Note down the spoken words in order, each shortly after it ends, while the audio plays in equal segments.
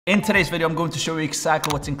In today's video, I'm going to show you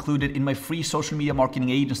exactly what's included in my free social media marketing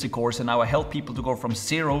agency course and how I help people to go from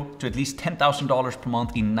zero to at least $10,000 per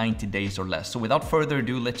month in 90 days or less. So without further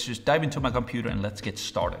ado, let's just dive into my computer and let's get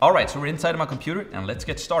started. All right, so we're inside of my computer and let's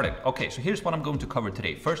get started. Okay, so here's what I'm going to cover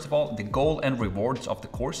today. First of all, the goal and rewards of the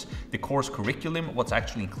course curriculum, what's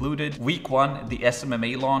actually included. Week 1, the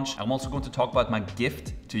SMMA launch. I'm also going to talk about my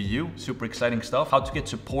gift to you, super exciting stuff, how to get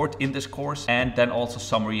support in this course, and then also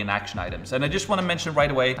summary and action items. And I just want to mention right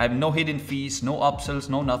away, I have no hidden fees, no upsells,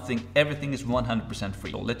 no nothing. Everything is 100%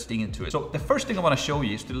 free. So let's dig into it. So the first thing I want to show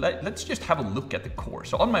you is to let's just have a look at the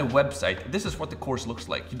course. So on my website, this is what the course looks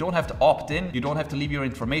like. You don't have to opt in. You don't have to leave your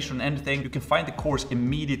information on anything. You can find the course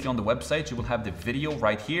immediately on the website. You will have the video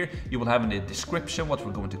right here. You will have in the description what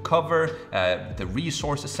we're going to cover, the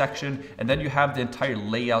resources section, and then you have the entire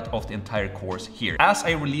layout of the entire course here. As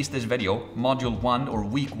I release this video, module 1 or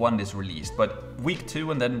week 1 is released, but week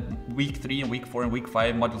 2 and then week 3 and week 4 and week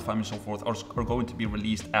 5, module 5 and so forth are going to be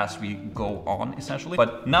released as we go on, essentially.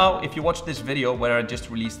 But now if you watch this video where I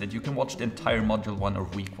just released it, you can watch the entire module 1 or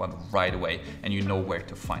week 1 right away and you know where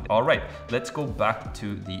to find it. All right, let's go back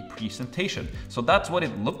to the presentation. So that's what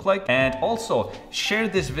it looked like. And also share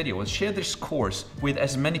this video and share this course with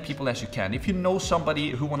as many people as you can. If you know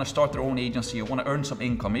somebody who want to start their own agency or want to earn some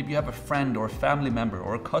income, maybe you have a friend or a family member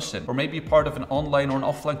or a cousin, or maybe part of an online or an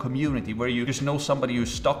offline community where you just know somebody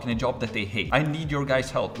who's stuck in a job that they hate. I need your guys'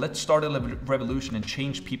 help. Let's start a revolution and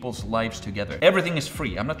change people's lives together. Everything is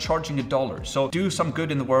free. I'm not charging $1. So do some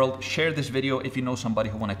good in the world. Share this video if you know somebody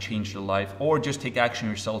who want to change their life, or just take action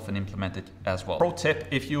yourself and implement it as well. Pro tip,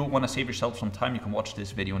 if you want to save yourself some time, you can watch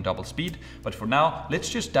this video in double speed. But for now, let's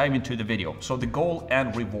just dive into the video. So the goal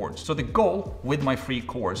and rewards. So the goal with my free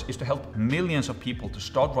course is to help millions of people to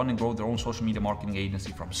start, run and grow their own social media marketing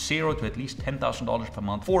agency from zero to at least $10,000 per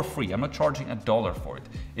month for free. I'm not charging $1 for it.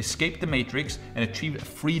 Escape the matrix and achieve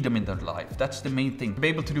freedom in their life. That's the main thing. To be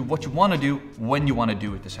able to do what you want to do when you want to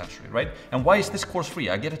do it, essentially, right? And why is this course free?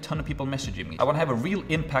 I get a ton of people messaging me. I want to have a real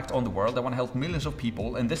impact on the world. I want to help millions of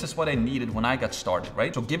people, and this is what I needed when I got started,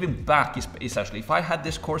 right? So giving back is essentially, if I had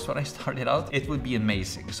this course when I started out, it would be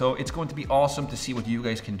amazing. So it's going to be awesome to see what you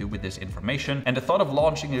guys can do with this information. And the thought of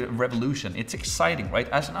launching a revolution, it's exciting, right?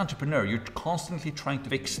 As an entrepreneur, you're constantly trying to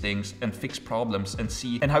fix things and fix problems and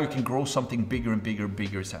see and how you can grow something bigger and bigger and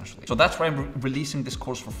bigger, essentially. So that's why I'm releasing this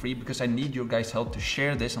course for free, because I need your guys' help to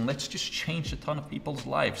share this, and let's just change a ton of people's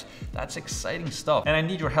lives. That's exciting stuff. And I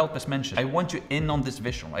need your help, as mentioned. I want you in on this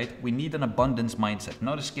vision, right? We need an abundance mindset,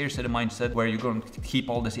 not a scarcity mindset where you're going to keep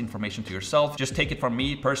all this information to yourself. Just take it from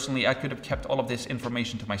me. Personally, I could have kept all of this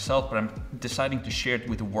information to myself, but I'm deciding to share it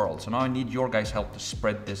with the world. So now I need your guys' help to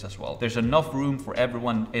spread this as well. There's enough room for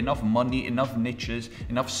everyone, enough money, enough niches,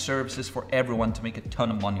 enough services for everyone to make a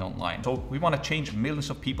ton of money online. So we want to change millions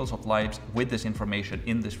of people's lives with this information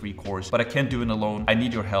in this free course, but I can't do it alone. I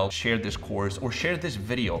need your help. Share this course or share this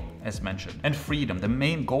video, as mentioned. And freedom. The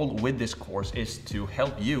main goal with this course is to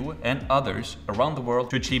help you and others around the world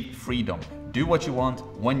to achieve freedom. Do what you want,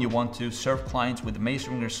 when you want to, serve clients with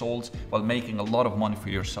amazing results while making a lot of money for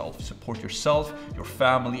yourself. Support yourself, your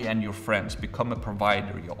family, and your friends. Become a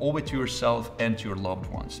provider. You owe it to yourself and to your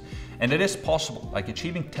loved ones. And it is possible. Like,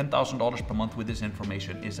 achieving $10,000 per month with this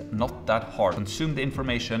information is not that hard. Consume the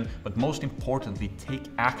information, but most importantly, take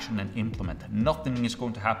action and implement. Nothing is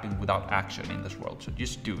going to happen without action in this world, so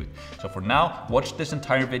just do it. So for now, watch this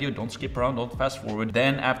entire video. Don't skip around, don't fast forward.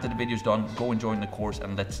 Then after the video is done, go and join the course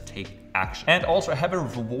and let's take action. And also, I have a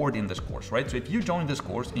reward in this course, right? So if you join this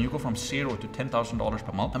course and you go from zero to $10,000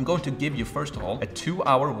 per month, I'm going to give you, first of all, a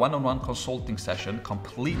 2-hour one-on-one consulting session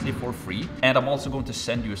completely for free. And I'm also going to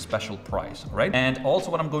send you a special prize, right? And also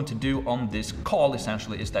what I'm going to do on this call,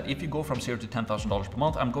 essentially, is that if you go from zero to $10,000 per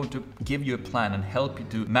month, I'm going to give you a plan and help you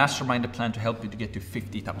to mastermind a plan to help you to get to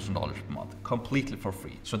 $50,000 per month, completely for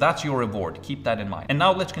free. So that's your reward. Keep that in mind. And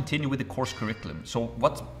now let's continue with the course curriculum. So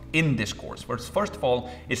what's in this course? First of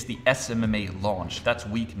all, is the SMMA launch. That's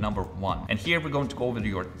week number 1. And here we're going to go over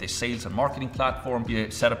the sales and marketing platform.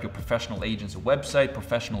 You set up your professional agency website,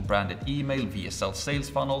 professional branded email, VSL sales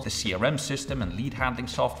funnels, the CRM system and lead handling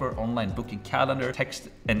software, online booking calendar, text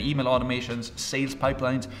and email automations, sales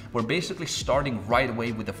pipelines. We're basically starting right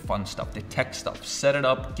away with the fun stuff, the tech stuff. Set it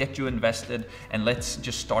up, get you invested, and let's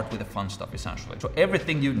just start with the fun stuff, essentially. So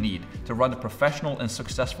everything you need to run a professional and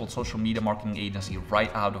successful social media marketing agency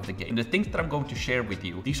right out of the gate. And the things that I'm going to share with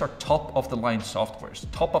you, these are top top of the line softwares,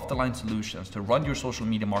 top of the line solutions to run your social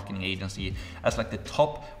media marketing agency as like the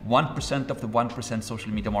top 1% of the 1% social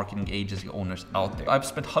media marketing agency owners out there. I've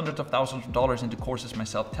spent hundreds of thousands of dollars into courses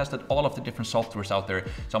myself, tested all of the different softwares out there.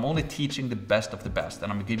 So I'm only teaching the best of the best, and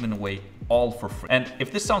I'm giving away all for free. And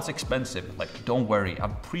if this sounds expensive, like, don't worry,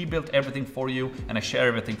 I've pre-built everything for you and I share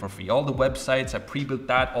everything for free. All the websites, I pre-built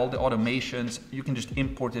that, all the automations, you can just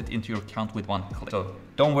import it into your account with one click. So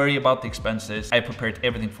don't worry about the expenses. I prepared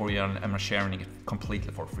everything for you and I'm sharing it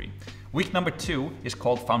completely for free. Week number 2 is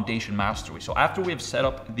called Foundation Mastery. So after we have set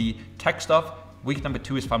up the tech stuff, week number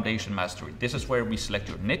 2 is Foundation Mastery. This is where we select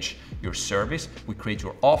your niche, your service, we create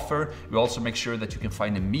your offer. We also make sure that you can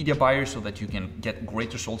find a media buyer so that you can get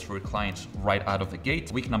great results for your clients right out of the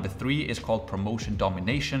gate. Week number 3 is called Promotion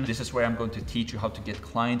Domination. This is where I'm going to teach you how to get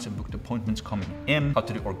clients and booked appointments coming in, how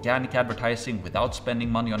to do organic advertising without spending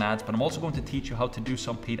money on ads, but I'm also going to teach you how to do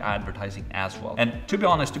some paid advertising as well. And to be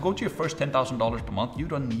honest, to go to your first $10,000 per month, you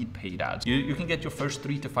don't need paid ads. You can get your first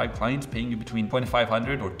 3 to 5 clients paying you between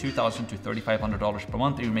 $2,500 or $2,000 to $3,500 per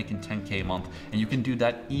month, and you're making $10K a month, and you can do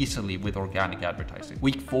that easily with organic advertising.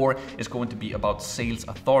 Week 4 is going to be about sales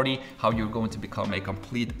authority, how you're going to become a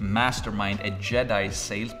complete mastermind, a Jedi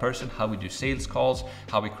salesperson, how we do sales calls,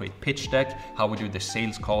 how we create pitch deck, how we do the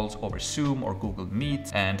sales calls over Zoom or Google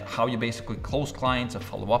Meet, and how you basically close clients and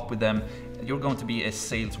follow up with them. You're going to be a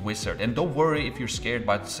sales wizard. And don't worry if you're scared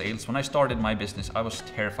about sales. When I started my business, I was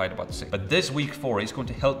terrified about sales. But this week 4 is going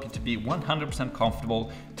to help you to be 100%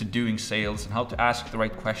 comfortable to doing sales and how to ask the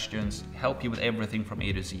right questions, help you with everything from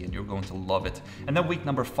A to Z, and you're going to love it. And then week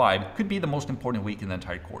number 5 could be the most important week in the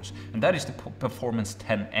entire course. And that is the Performance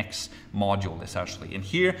 10X module, essentially. And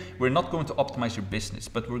here, we're not going to optimize your business,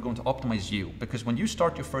 but we're going to optimize you. Because when you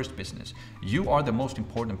start your first business, you are the most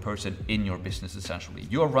important person in your business, essentially.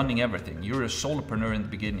 You are running everything. You're a solopreneur in the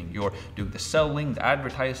beginning. You're doing the selling, the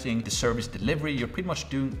advertising, the service delivery. You're pretty much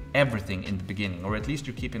doing everything in the beginning, or at least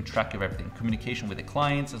you're keeping track of everything, communication with the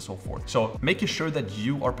clients and so forth. So making sure that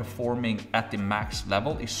you are performing at the max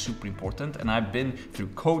level is super important. And I've been through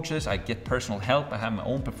coaches, I get personal help, I have my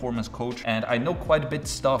own performance coach, and I know quite a bit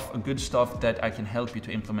stuff, good stuff that I can help you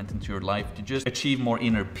to implement into your life to just achieve more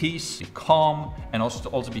inner peace, be calm, and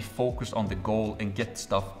also be focused on the goal and get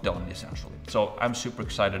stuff done, essentially. So I'm super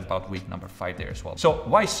excited about week number 5 there as well. So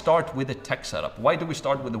why start with the tech setup? Why do we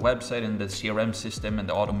start with the website and the CRM system and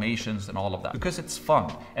the automations and all of that? Because it's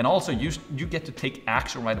fun. And also you get to take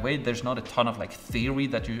action right away. There's not a ton of like theory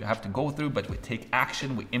that you have to go through, but we take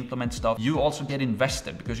action, we implement stuff. You also get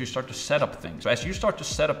invested because you start to set up things. So as you start to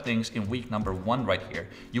set up things in week number 1 right here,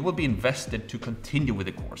 you will be invested to continue with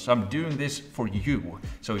the course. So I'm doing this for you.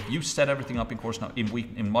 So if you set everything up in course now in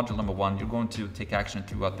module number 1, you're going to take action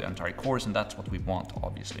throughout the entire course, and that's what we want,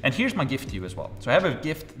 obviously. And here's my gift to you as well. So I have a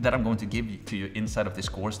gift that I'm going to give to you inside of this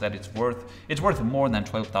course that it's worth more than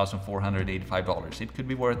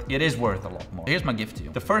 $12,485. It is worth a lot more. Here's my gift to you.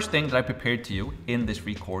 The first thing that I prepared to you in this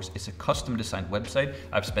free course is a custom designed website.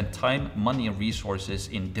 I've spent time, money, and resources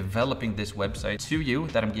in developing this website to you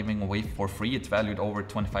that I'm giving away for free. It's valued over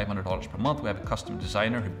 $2,500 per month. We have a custom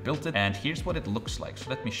designer who built it, and here's what it looks like. So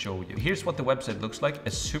let me show you. Here's what the website looks like.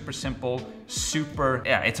 It's super simple,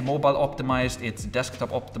 it's mobile optimized, it's desktop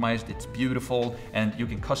optimized, it's beautiful, and you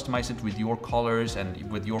can customize it with your colors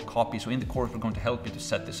and with your copy. So in the course, we're going to help you to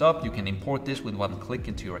set this up. You can import this with one click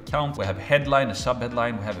into your account. We have a headline, a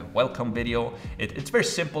subheadline, we have a welcome video. It's very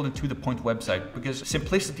simple and to the point website because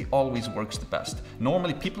simplicity always works the best.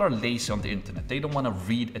 Normally, people are lazy on the internet. They don't want to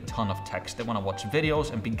read a ton of text. They want to watch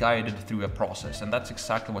videos and be guided through a process. And that's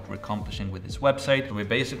exactly what we're accomplishing with this website. We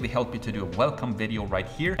basically help you to do a welcome video right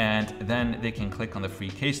here, and then they can click on the free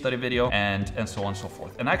case study video and so on and so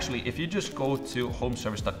forth. And actually, if you just go to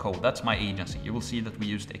homeservice.co, that's my agency, you will see that we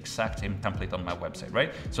use the exact same template on my website,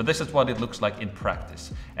 right? So this is what it looks like in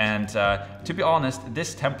practice. And to be honest,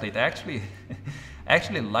 this template, I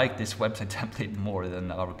actually like this website template more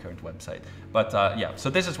than our current website. But yeah, so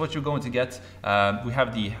this is what you're going to get. We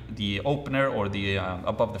have the opener or the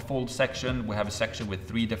above the fold section. We have a section with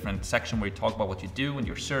 3 different sections where you talk about what you do and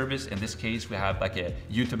your service. In this case, we have like a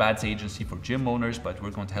YouTube ads agency for gym owners, but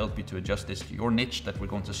we're going to help you to adjust this to your niche that we're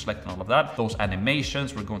going to select and all of that. Those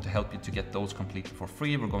animations, we're going to help you to get those completely for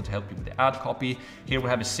free. We're going to help you with the ad copy. Here we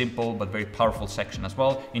have a simple but very powerful section as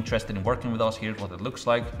well. Interested in working with us, here's what it looks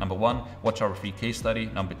like. Number 1, watch our free case study.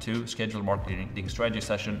 Number 2, schedule marketing strategy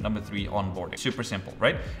session. Number 3, onboarding. Super simple,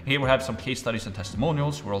 right? Here we have some case studies and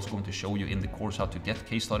testimonials. We're also going to show you in the course how to get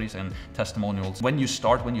case studies and testimonials when you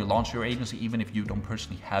launch your agency, even if you don't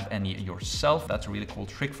personally have any yourself. That's a really cool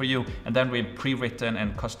trick for you. And then we've pre-written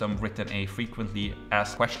and custom written a frequently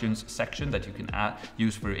asked questions section that you can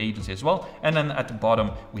use for your agency as well. And then at the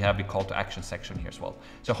bottom, we have the call to action section here as well.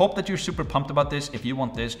 So I hope that you're super pumped about this. If you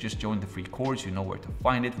want this, just join the free course. You know where to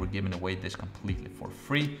find it. We're giving away this completely for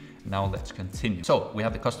free. Now let's continue. So we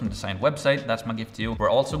have the custom designed website. That's my gift to you.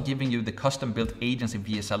 We're also giving you the custom built agency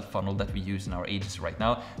VSL funnel that we use in our agency right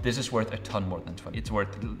now. This is worth a ton more than 20. It's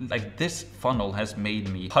worth, like, this funnel has made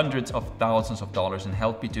me hundreds of thousands of dollars and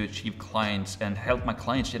helped me to achieve clients and help my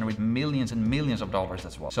clients generate millions and millions of dollars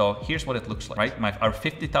as well. So here's what it looks like, right? Our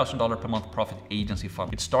 $50,000 per month profit agency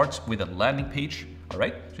funnel. It starts with a landing page, all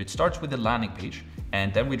right? So it starts with a landing page,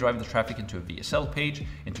 and then we drive the traffic into a VSL page,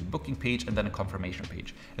 into a booking page, and then a confirmation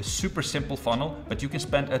page. A super simple funnel, but you can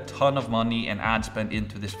spend a ton of money and ad spend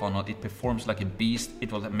into this funnel. It performs like a beast.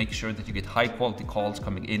 It will make sure that you get high quality calls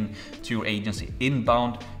coming in to your agency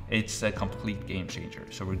inbound. It's a complete game changer.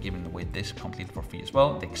 So we're giving away this completely for free as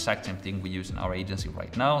well. The exact same thing we use in our agency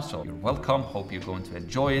right now. So you're welcome. Hope you're going to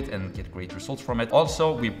enjoy it and get great results from it.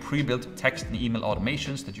 Also, we pre-built text and email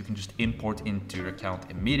automations that you can just import into your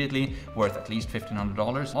account immediately, worth at least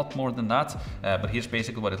 $1,500, not more than that. But here's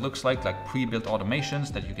basically what it looks like pre-built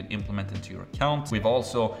automations that you can implement into your account. We've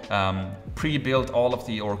also pre-built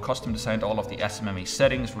or custom designed all of the SMMA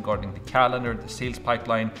settings regarding the calendar, the sales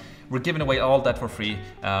pipeline. We're giving away all that for free.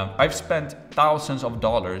 I've spent thousands of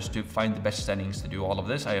dollars to find the best settings to do all of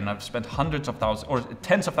this. And I've spent hundreds of thousands or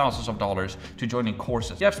tens of thousands of dollars to joining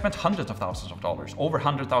courses. Yeah, I've spent hundreds of thousands of dollars, over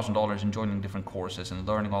 $100,000 in joining different courses and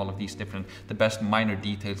learning all of these the best minor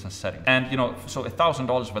details and settings. And so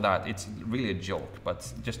 $1,000 for that, it's really a joke, but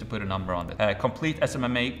just to put a number on it. Complete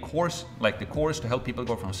SMMA course, like the course to help people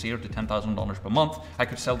go from $0 to $10,000 per month. I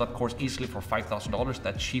could sell that course easily for $5,000.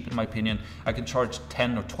 That's cheap in my opinion. I could charge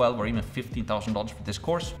 10 or 12 or even $15,000 for this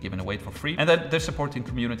course, giving away for free. And then there's supporting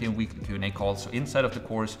community and weekly Q&A calls. So inside of the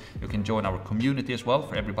course, you can join our community as well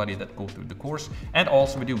for everybody that go through the course. And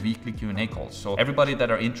also we do weekly Q&A calls. So everybody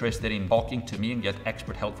that are interested in talking to me and get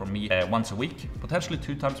expert help from me once a week, potentially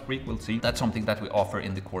 2 times per week, we'll see. That's something that we offer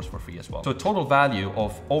in the course for free as well. So a total value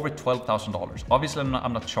of over $12,000. Obviously,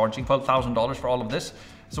 I'm not charging $12,000 for all of this.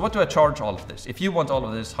 So what do I charge all of this? If you want all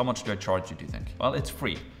of this, how much do I charge you, do you think? Well, it's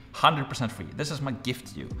free. 100% free. This is my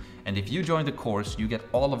gift to you. And if you join the course, you get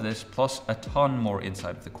all of this plus a ton more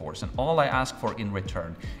inside of the course. And all I ask for in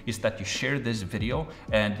return is that you share this video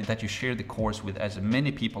and that you share the course with as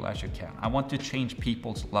many people as you can. I want to change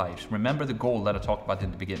people's lives. Remember the goal that I talked about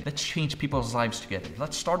in the beginning. Let's change people's lives together.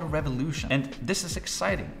 Let's start a revolution. And this is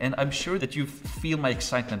exciting. And I'm sure that you feel my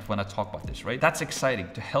excitement when I talk about this, right? That's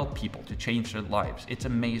exciting to help people to change their lives. It's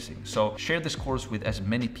amazing. So share this course with as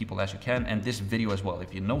many people as you can, and this video as well.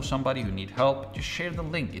 If you know somebody who needs help, just share the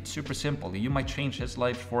link. It's super simple. You might change his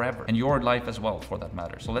life forever, and your life as well for that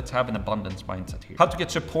matter. So let's have an abundance mindset here. How to get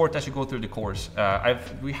support as you go through the course.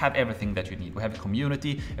 We have everything that you need. We have a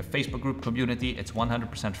community, a Facebook group community. It's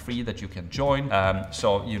 100% free that you can join.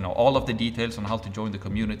 So all of the details on how to join the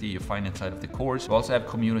community you find inside of the course. We also have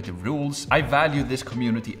community rules. I value this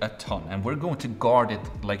community a ton, and we're going to guard it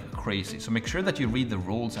like crazy. So make sure that you read the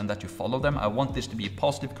rules and that you follow them. I want this to be a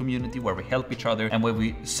positive community where we help each other and where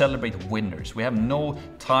we celebrate winners. We have no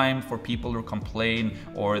time for people who complain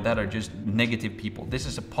or that are just negative people. This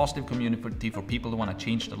is a positive community for people who want to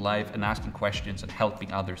change their life and asking questions and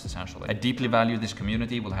helping others essentially. I deeply value this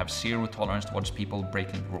community. We'll have zero tolerance towards people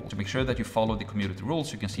breaking rules. So make sure that you follow the community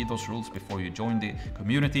rules. You can see those rules before you join the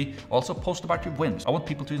community. Also post about your wins. I want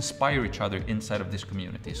people to inspire each other inside of this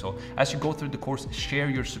community. So as you go through the course, share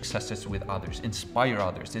your successes with others, inspire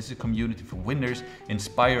others. This is a community for winners.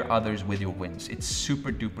 Inspire others with your wins. It's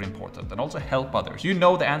super duper important. And also help others. You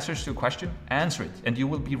know the answers to a question, answer it, and you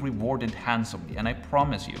will be rewarded handsomely. And I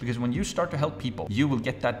promise you, because when you start to help people, you will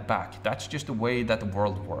get that back. That's just the way that the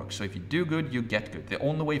world works. So if you do good, you get good. The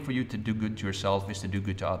only way for you to do good to yourself is to do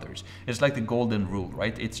good to others. It's like the golden rule,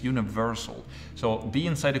 right? It's universal. So be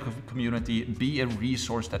inside the community, be a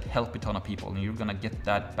resource that helps a ton of people, and you're gonna get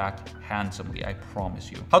that back handsomely, I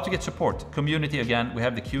promise you. How to get support? Community, again, we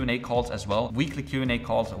have the Q&A calls as well. Weekly Q&A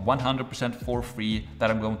calls, 100% for free, that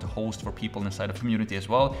I'm going to host for people inside the community as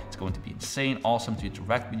well. It's going to be insane, awesome to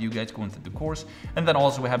interact with you guys going through the course. And then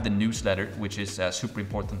also we have the newsletter, which is super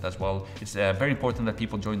important as well. It's very important that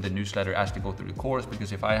people join the newsletter as they go through the course,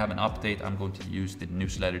 because if I have an update, I'm going to use the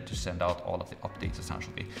newsletter to send out all of the updates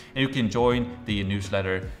essentially. And you can join the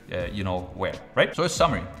newsletter, where, right? So a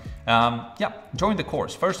summary. Yeah, join the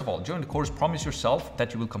course. First of all, join the course. Promise yourself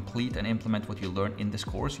that you will complete and implement what you learn in this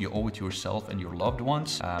course. You owe it to yourself and your loved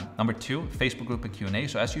ones. Number 2, Facebook group and Q&A.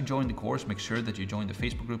 So as you join the course, make sure that you join the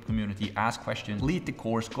Facebook group community, ask questions, lead the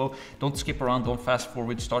course, don't skip around, don't fast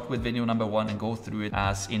forward, start with video number 1 and go through it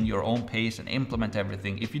as in your own pace and implement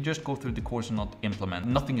everything. If you just go through the course and not implement,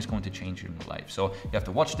 nothing is going to change in your life. So you have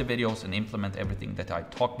to watch the videos and implement everything that I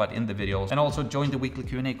talk about in the videos, and also join the weekly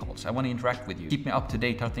Q&A calls. I want to interact with you. Keep me up to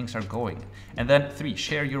date how things are going. And then 3,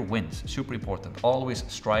 share your wins. Super important. Always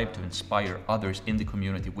strive to inspire others in the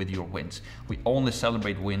community with your wins. We only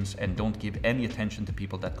celebrate wins and don't give any attention to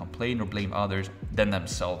people that complain or blame others than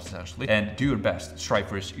themselves, essentially. And do your best. Strive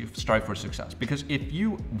for success. Because if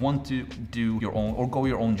you want to do your own or go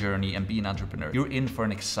your own journey and be an entrepreneur, you're in for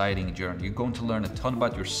an exciting journey. You're going to learn a ton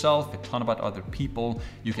about yourself, a ton about other people.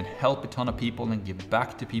 You can help a ton of people and give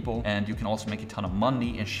back to people, and you can also make a ton of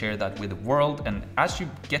money and share that with the world. And as you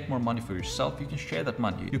get more money for yourself, you can share that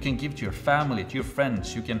money. You can give to your family, to your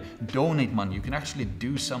friends. You can donate money. You can actually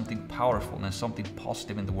do something powerful and something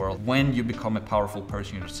positive in the world when you become a powerful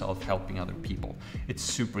person yourself, helping other people. It's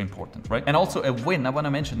super important, right? And also a win. I want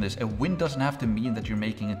to mention this. A win doesn't have to mean that you're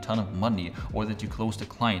making a ton of money or that you closed a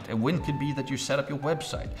client. A win could be that you set up your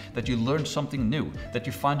website, that you learned something new, that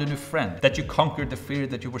you find a new friend, that you conquered the fear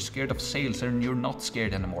that you were scared of sales and you're not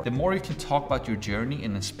scared anymore. The more you can talk about your journey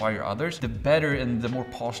and inspire others, the better and the more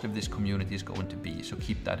positive this community is going to be. So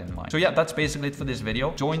keep that in mind. So yeah, that's basically it for this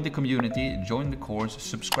video. Join the community, join the course,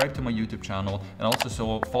 subscribe to my YouTube channel, and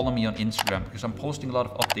also follow me on Instagram, because I'm posting a lot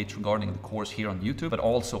of updates regarding the course here on YouTube, but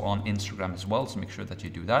also on Instagram as well. So make sure that you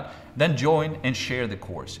do that. Then join and share the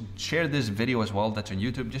course. Share this video as well that's on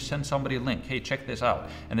YouTube. Just send somebody a link. Hey, check this out.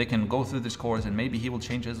 And they can go through this course and maybe he will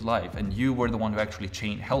change his life. And you were the one who actually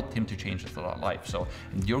helped him to change his life. So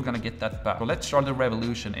you're gonna get that back. So let's start a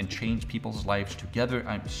revolution and change people's lives together.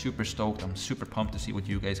 I'm super stoked. I'm super pumped to see what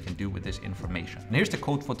you guys can do with this information. And here's the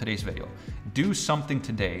quote for today's video. Do something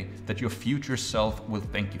today that your future self will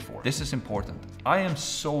thank you for. This is important. I am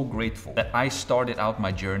so grateful that I started out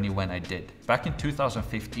my journey when I did. Back in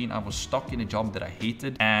 2015, I was stuck in a job that I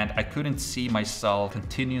hated, and I couldn't see myself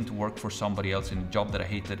continuing to work for somebody else in a job that I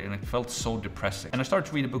hated, and it felt so depressing. And I started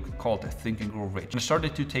to read a book called Think and Grow Rich. And I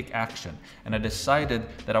started to take action, and I decided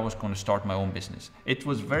that I was going to start my own business. It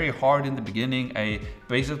was very hard in the beginning. I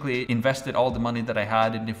basically invested all the money that I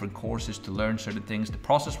had in different courses to learn certain things. The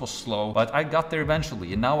process was slow, but I got there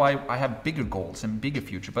eventually. And now I have bigger goals and bigger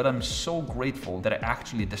future, but I'm so grateful that I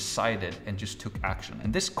actually decided and just took action.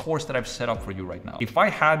 And this course that I've set up for you right now, if I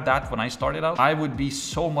had that when I started out, I would be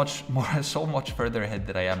so much further ahead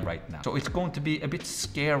than I am right now. So it's going to be a bit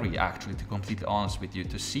scary, actually, to be completely honest with you,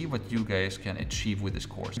 to see what you guys can achieve with this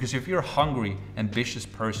course. Because if you're a hungry, ambitious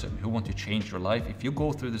person who wants to change your life, if you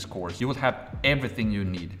go through this course, you will have everything you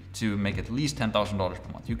need to make at least $10,000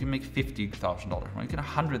 per month. You can make $50,000 per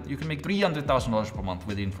month. You can make $300,000 per month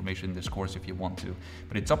with the information in this course if you want to.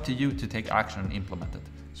 But it's up to you to take action and implement it.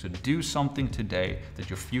 So do something today that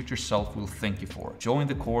your future self will thank you for. Join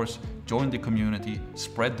the course, join the community,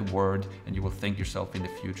 spread the word, and you will thank yourself in the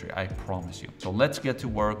future. I promise you. So let's get to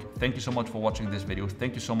work. Thank you so much for watching this video.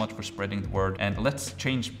 Thank you so much for spreading the word, and let's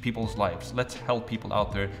change people's lives. Let's help people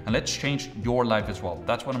out there, and let's change your life as well.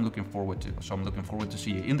 That's what I'm looking forward to. So I'm looking forward to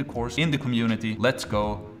see you in the course, in the community. Let's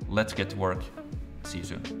go. Let's get to work. See you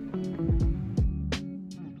soon.